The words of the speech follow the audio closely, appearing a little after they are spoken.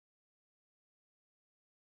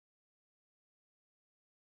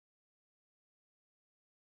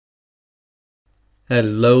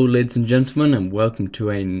Hello ladies and gentlemen, and welcome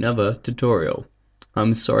to another tutorial.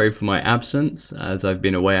 I'm sorry for my absence as I've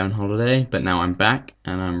been away on holiday, but now I'm back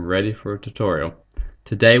and I'm ready for a tutorial.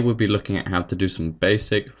 Today we'll be looking at how to do some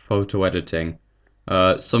basic photo editing.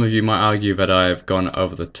 Some of you might argue that I've gone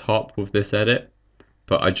over the top with this edit,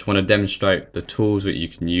 but I just want to demonstrate the tools that you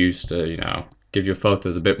can use to, give your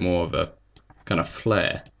photos a bit more of a kind of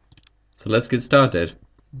flair. So let's get started.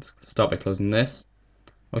 Let's start by closing this.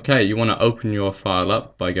 Okay, you want to open your file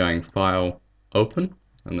up by going File, Open,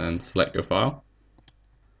 and then select your file.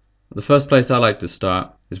 The first place I like to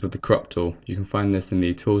start is with the crop tool. You can find this in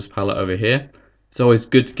the tools palette over here. It's always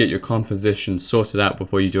good to get your composition sorted out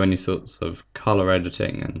before you do any sorts of color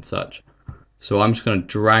editing and such. So I'm just going to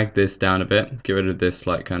drag this down a bit, get rid of this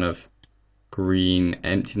like kind of green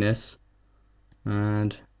emptiness.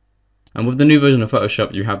 And with the new version of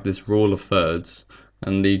Photoshop you have this rule of thirds.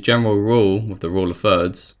 And the general rule with the rule of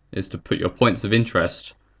thirds is to put your points of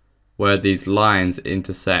interest where these lines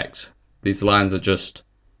intersect. These lines are just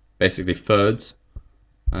basically thirds,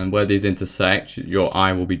 and where these intersect, your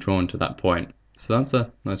eye will be drawn to that point. So that's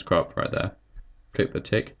a nice crop right there. Click the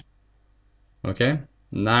tick. Okay,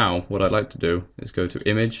 now what I'd like to do is go to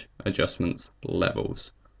Image, Adjustments,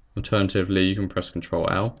 Levels. Alternatively, you can press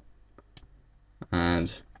Ctrl L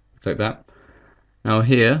and click that. Now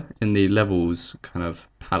here in the levels kind of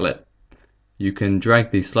palette, you can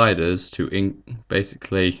drag these sliders to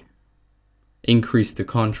basically increase the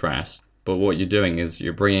contrast, but what you're doing is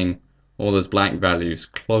you're bringing all those black values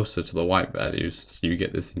closer to the white values so you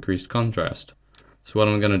get this increased contrast. So what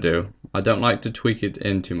I'm going to do, I don't like to tweak it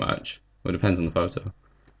in too much, well, it depends on the photo.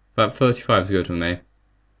 About 35 is good for me.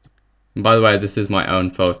 And by the way, this is my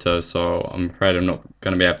own photo, so I'm afraid I'm not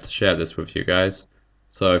going to be able to share this with you guys.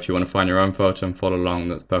 So if you want to find your own photo and follow along,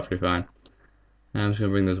 that's perfectly fine. And I'm just going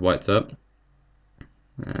to bring those whites up.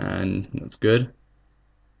 And that's good.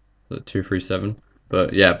 So 237.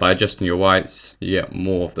 But yeah, by adjusting your whites, you get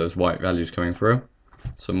more of those white values coming through.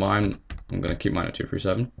 So mine, I'm going to keep mine at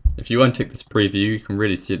 237. If you untick this preview, you can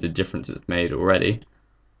really see the difference it's made already.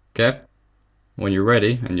 Okay. When you're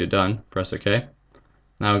ready and you're done, press OK.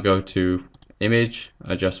 Now go to Image,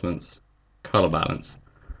 Adjustments, Color Balance.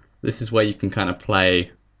 This is where you can kind of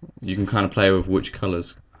play with which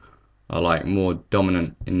colors are like more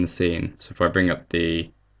dominant in the scene. So if I bring up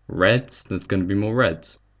the reds, there's going to be more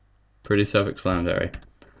reds. Pretty self-explanatory.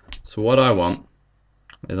 So what I want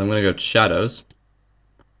is I'm going to go to shadows,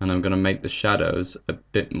 and I'm going to make the shadows a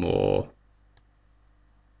bit more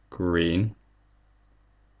green.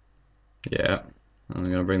 Yeah, I'm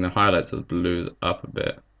going to bring the highlights of the blues up a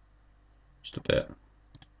bit, just a bit.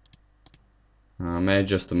 I may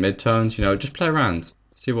adjust the midtones, just play around,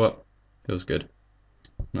 see what feels good.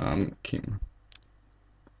 No,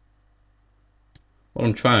 what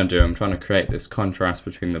I'm trying to do, I'm trying to create this contrast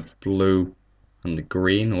between the blue and the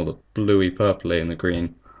green, or the bluey purpley and the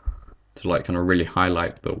green, to like kind of really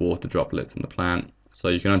highlight the water droplets in the plant. So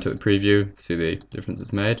you can untick the preview, see the difference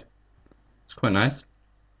it's made. It's quite nice.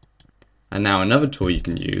 And now another tool you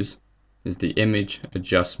can use is the Image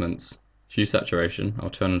Adjustments Hue Saturation.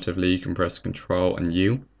 Alternatively, you can press Ctrl and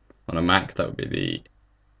U. On a Mac, that would be the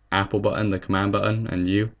Apple button, the command button, and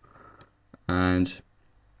U. And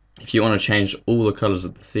if you want to change all the colors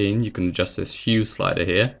of the scene, you can adjust this hue slider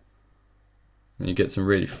here, and you get some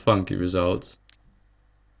really funky results.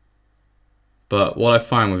 But what I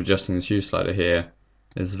find with adjusting this hue slider here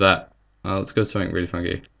is that, let's go to something really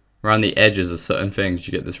funky. Around the edges of certain things,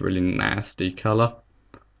 you get this really nasty color.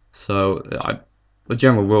 So the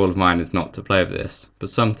general rule of mine is not to play with this, but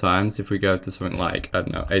sometimes if we go to something like, I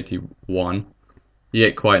don't know, 81, you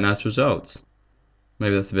get quite nice results.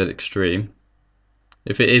 Maybe that's a bit extreme.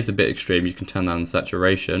 If it is a bit extreme, you can turn down the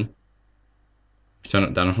saturation. If you turn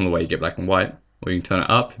it down all the way, you get black and white, or you can turn it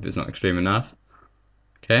up if it's not extreme enough.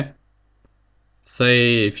 Okay.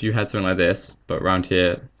 Say if you had something like this, but around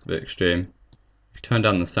here it's a bit extreme. You turn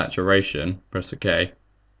down the saturation, press OK,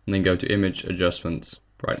 and then go to Image Adjustments,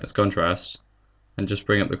 Brightness, Contrast, and just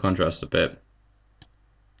bring up the contrast a bit,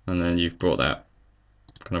 and then you've brought that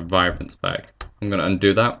kind of vibrance back. I'm going to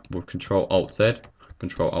undo that with Control Alt Z,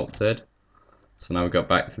 Control Alt Z. So now we go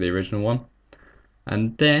back to the original one,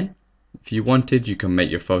 and then if you wanted, you can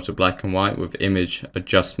make your photo black and white with Image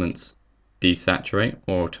Adjustments, Desaturate,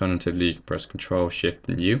 or alternatively you can press Control Shift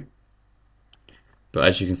and U. But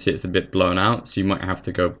as you can see, it's a bit blown out, so you might have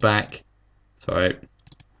to go back.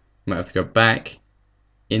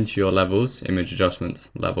 Into your levels, Image Adjustments,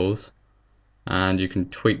 Levels, and you can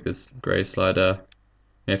tweak this gray slider.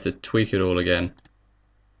 You have to tweak it all again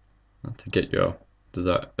to get your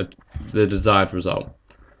the desired result.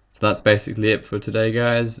 So that's basically it for today,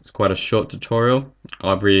 guys. It's quite a short tutorial.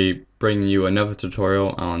 I'll be bringing you another tutorial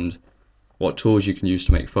on what tools you can use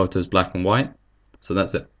to make photos black and white. So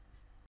that's it.